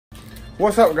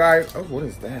What's up, guys? Oh, what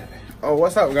is that? Oh,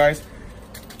 what's up, guys?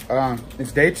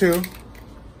 It's day 2,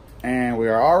 and we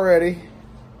are all ready.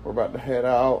 We're about to head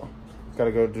out.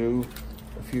 Gotta go do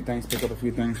a few things, pick up a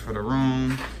few things for the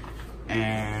room,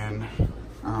 and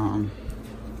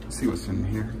see what's in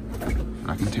here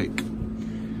I can take.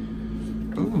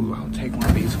 Ooh, I'll take one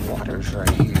of these waters right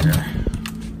here.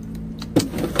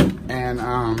 And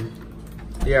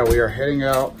yeah, we are heading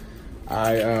out.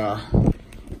 That's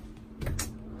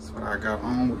what I got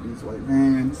on with these white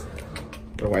Vans,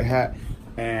 with a white hat.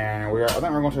 And I think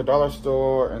we're going to a dollar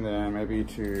store and then maybe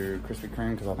to Krispy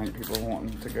Kreme because I think people are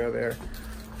wanting to go there.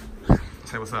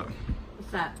 Say what's up.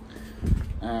 What's up?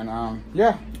 And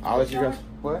yeah, I'll let you guys.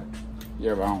 What?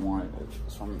 Yeah, but I don't want it.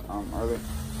 It's from early.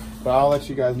 But I'll let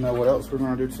you guys know what else we're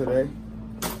gonna do today.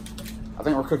 I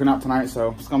think we're cooking out tonight,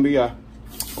 so it's gonna be a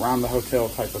around the hotel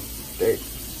type of day.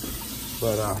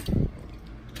 But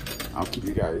I'll keep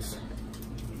you guys.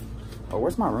 Oh,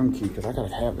 where's my room key? Because I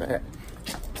gotta have that.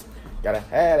 Gotta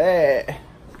have that.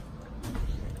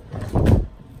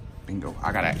 Bingo,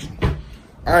 I got action.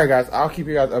 All right, guys, I'll keep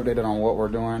you guys updated on what we're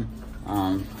doing.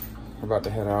 We're about to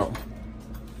head out.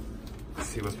 Let's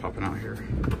see what's popping out here.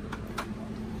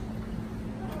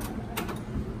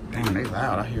 Damn, they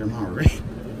loud. I hear them already.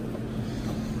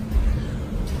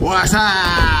 What's up?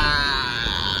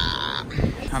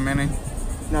 How many?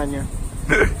 None yet.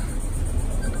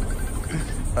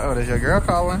 Oh, there's your girl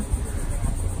calling.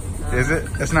 Is it?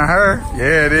 It's not her?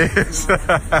 Yeah, it is.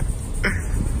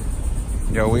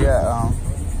 Yo, we at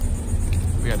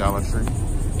Dollar Tree.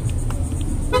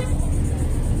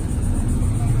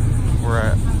 We're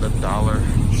at the Dollar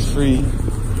Tree.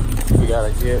 We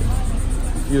gotta get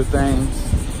a few things,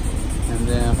 and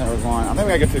then I think we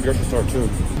gotta get to the grocery store too.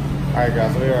 All right,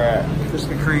 guys, so we are at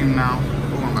Krispy Kreme now.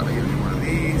 Oh, I'm about to get me one of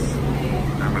these.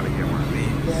 I'm about to get one of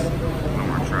these. I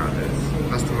want to try this.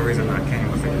 That's the reason I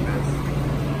came was to get this.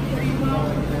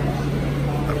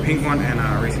 A pink one and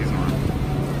a Reese's one.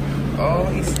 Oh,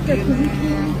 he's stealing.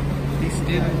 He's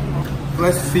stealing.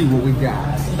 Let's see what we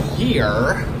got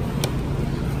here.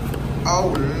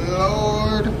 Oh,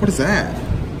 Lord. What is that?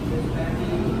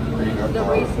 There you go. The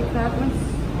Reese's fragments.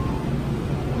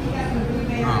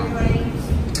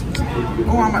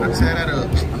 Oh, I'm about to tear that up.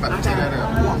 I'm about to tear that up.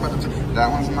 Oh, I'm about to tear. That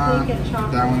one's mine.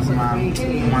 That one's mine.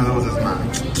 One of those is mine.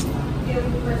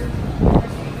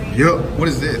 Yup. What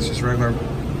is this? Just regular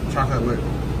chocolate lick.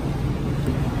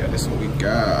 Yeah, this is what we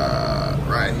got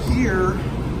right here.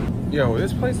 Yo,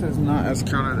 this place is not as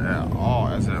crowded at all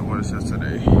as what it says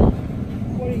today.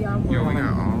 What are y'all Yo, we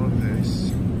got all of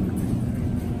this.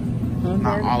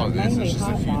 Not all of this, it's just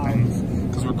a few things.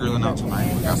 Because we're grilling out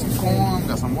tonight. We got some corn, we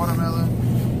got some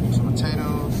watermelon, some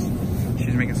potatoes.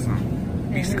 She's making some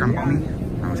beef scramblini.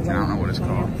 I don't know what it's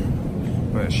called.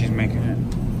 But she's making it.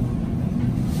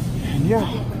 And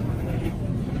yeah.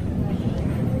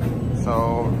 So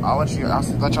I'll let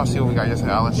y'all see what we got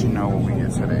yesterday. I'll let you know what we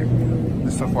get today.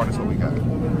 So far, this is what we got.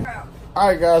 All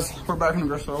right, guys, we're back in the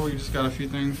grocery store. We just got a few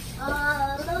things.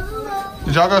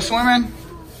 Did y'all go swimming?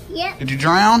 Yeah. Did you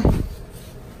drown?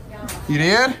 You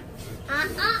did?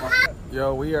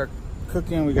 Yo, we are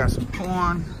cooking. We got some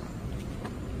corn.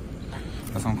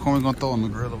 Got some corn we're gonna throw on the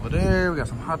grill over there. We got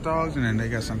some hot dogs, and then they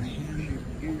got some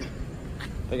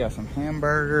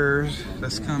hamburgers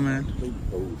that's coming.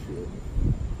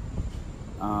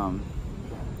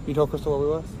 You told Crystal where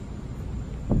we was?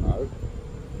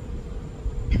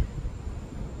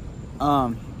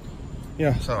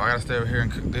 Yeah, so I gotta stay over here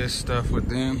and cook this stuff with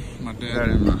them, my dad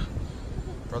and my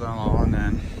brother-in-law, and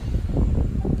then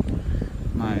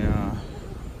my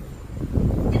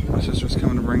sister's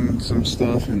coming to bring some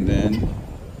stuff, and then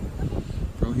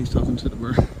bro, he's talking to the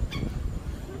bird.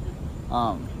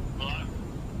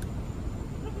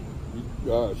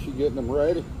 She getting them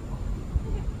ready?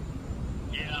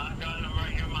 Yeah, I got them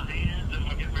right here in my hands, and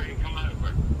we'll get ready to come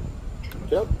over.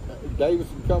 Yep.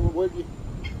 Davison coming with you?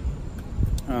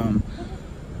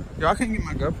 Yo, I can't get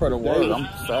my GoPro to work. I'm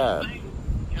sad.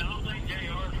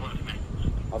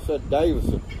 I said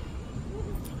Davison.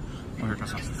 Oh, here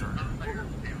comes my sister.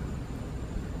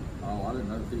 Oh, I didn't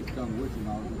know if he was coming with you. I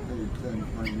was going to tell you to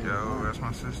bring him. Yo, that's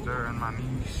my sister and my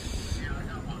niece.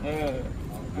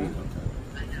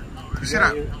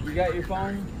 You got your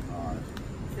phone?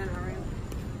 Alright.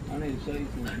 I need to show you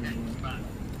something.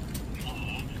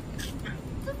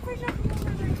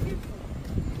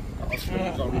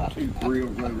 There's only 2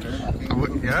 grills over there. I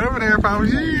wouldn't get over there if I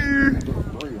was you.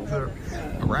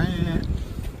 Alright.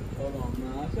 Hold on,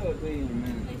 man. I'll show it to you in a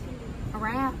minute. A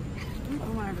wrap.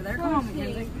 Come on over there. Come on,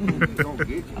 Mackenzie.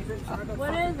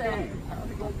 What is it?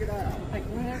 Like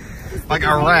what? Like a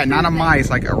rat, not a mice,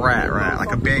 like a rat,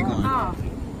 like a big one. Oh.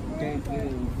 Okay.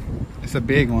 It's a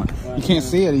big one. You can't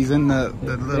see it. He's in the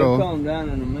little. He'll calm down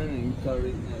in a minute and start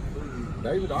eating that food.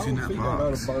 David, I He's in don't that see that other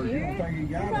box. bird. You don't think he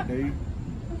got it, do you?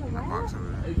 That box over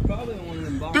there. It's probably one of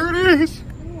them boxes. There it is.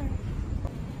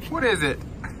 What is it?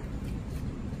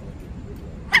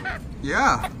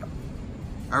 Yeah.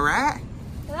 A rat?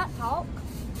 Can that talk?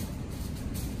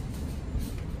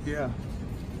 Yeah.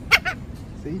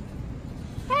 See?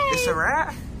 It's a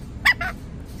rat?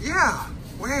 Yeah.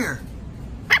 Where?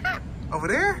 Over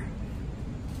there?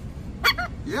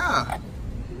 Yeah.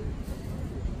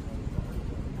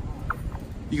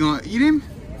 You gonna eat him?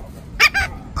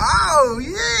 Oh,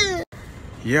 yeah.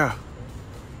 Yeah.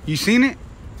 You seen it?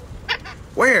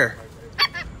 Where?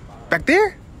 Back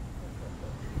there?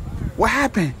 What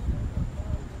happened?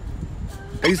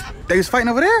 They was fighting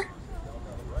over there?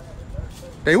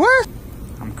 They were?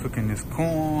 I'm cooking this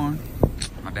corn.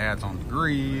 My dad's on the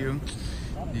grill.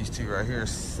 These two right here,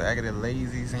 saggedy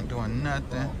lazies, ain't doing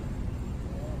nothing.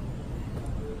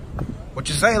 What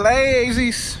you say,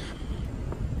 lazies?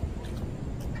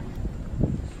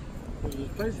 Is it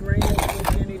supposed to rain up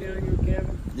so Jenny down here,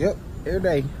 Kevin? Yep, every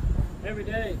day. Every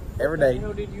day? Every day.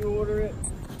 How did you order it?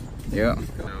 Yep.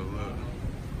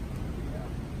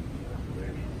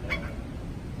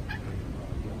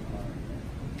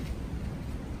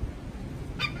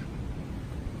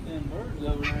 Them birds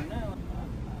over there now.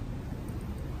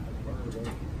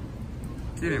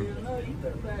 Get him. You know, you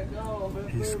better back off.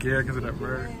 He's scared because of that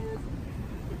bird.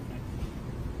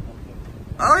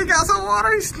 Oh, he got some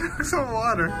water. He snuck some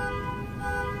water.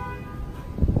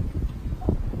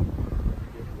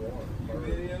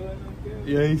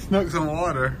 Yeah, he snuck some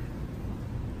water.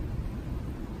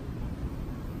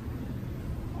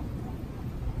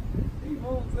 He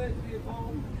won't let me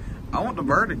home. I want the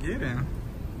bird to get him.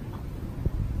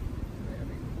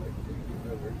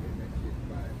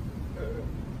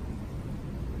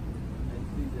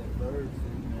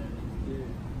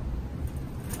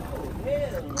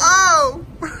 Oh!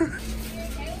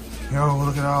 Yo,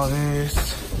 look at all this.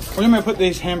 Where do you want me to put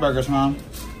these hamburgers, Mom?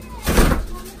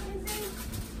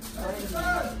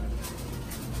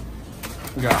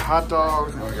 We got hot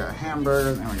dogs, and we got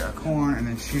hamburgers, and we got corn, and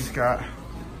then she's got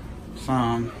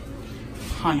some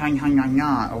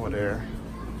over there.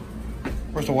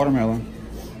 Where's the watermelon?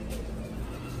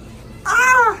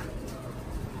 Ah!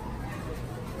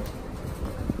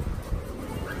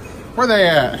 Where they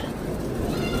at?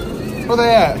 Where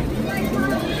they at?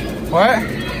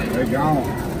 What? They gone.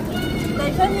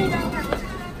 They told me don't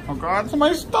have Oh God,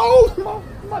 somebody stole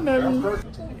my name.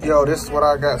 Yo, this is what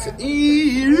I got to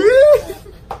eat.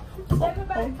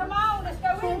 everybody, come on, let's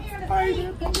go in here and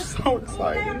I'm so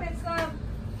excited.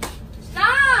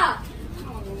 Stop!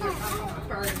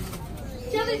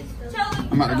 Tell them.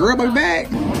 I'm about to grill my back.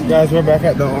 Guys, we're back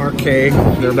at the arcade.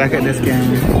 They're back at this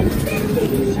game.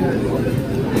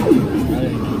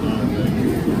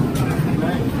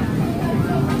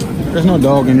 There's no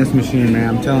dog in this machine,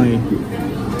 man, I'm telling you.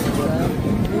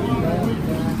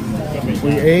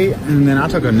 We ate and then I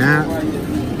took a nap.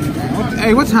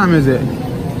 Hey, what time is it?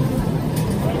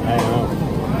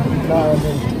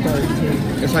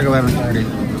 It's like 11:30.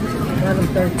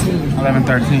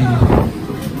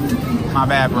 11:13. My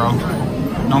bad, bro.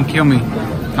 Don't kill me.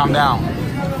 Calm down.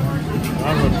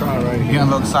 I'm gonna try right You're getting a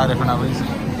little excited for no reason.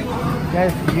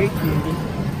 That's Nicky.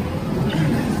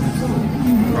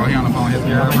 Bro, he on the phone with his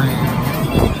girlfriend.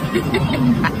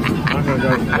 I'm gonna go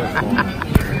to that phone.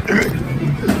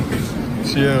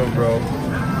 Chill, bro.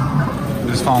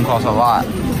 This phone costs a lot.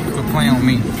 Quit playing with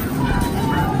me.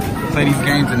 Play these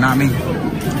games and not me.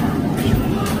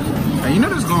 Hey, you know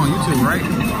this go on YouTube, right?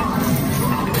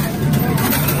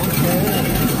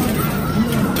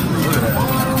 Look at that.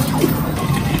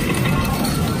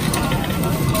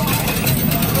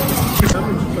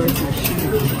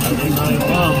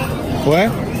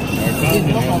 What?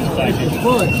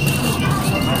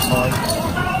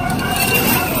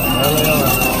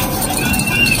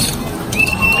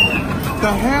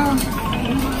 The hell?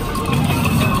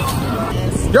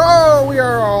 Yo, we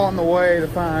are all on the way to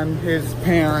find his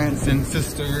parents and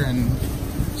sister and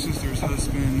sister's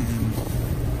husband and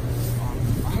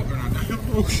I hope they're not down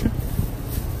the ocean.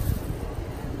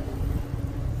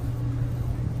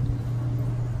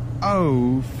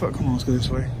 Oh, fuck, come on, let's go this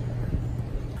way.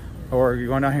 Or you're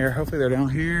going down here, hopefully they're down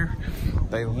here.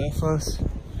 They left us.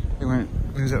 They went,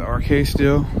 we was at the arcade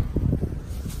still.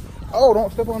 Oh,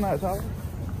 don't step on that, Tyler.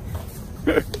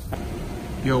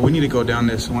 Yo, we need to go down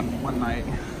this one night.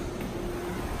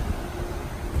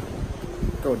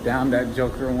 Go down that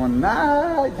Joker one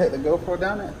night. Take the GoPro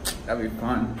down it. That'd be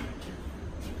fun.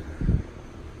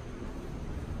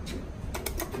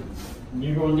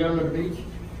 You going down to the beach?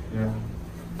 Yeah.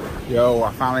 Yo,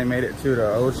 I finally made it to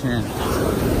the ocean.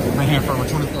 I've been here for over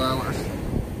 24 hours.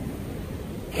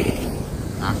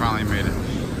 I finally made it.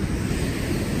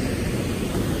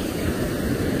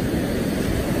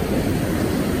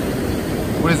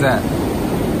 What is that?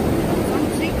 Some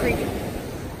sea creature.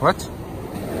 What?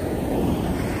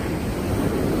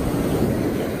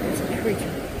 Sea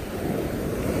creature.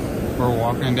 We're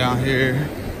walking down here.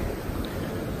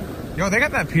 Yo, they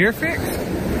got that pier fixed?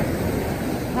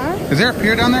 Huh? Is there a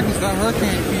pier down there? Because that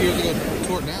hurricane a few years ago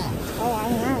tore it down. Oh, I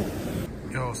don't know.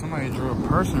 Yo, somebody drew a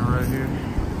person right here.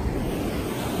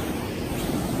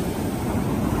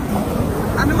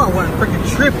 I knew I wasn't freaking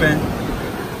tripping.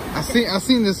 I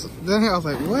seen this down here. I was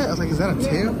like, what? I was like, is that a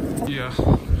tail? Yeah.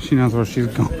 She knows where she's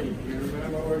going.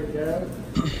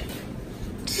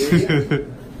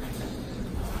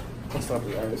 What's up,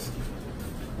 you guys?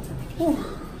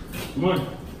 Come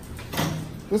on.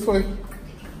 This way.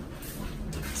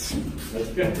 Let's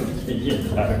go.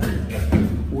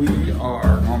 We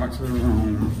are going back to the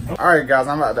room. All right, guys,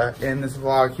 I'm about to end this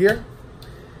vlog here.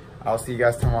 I'll see you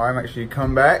guys tomorrow. Make sure you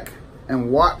come back and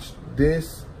watch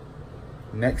this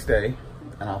next day,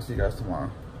 and I'll see you guys tomorrow.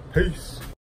 Peace.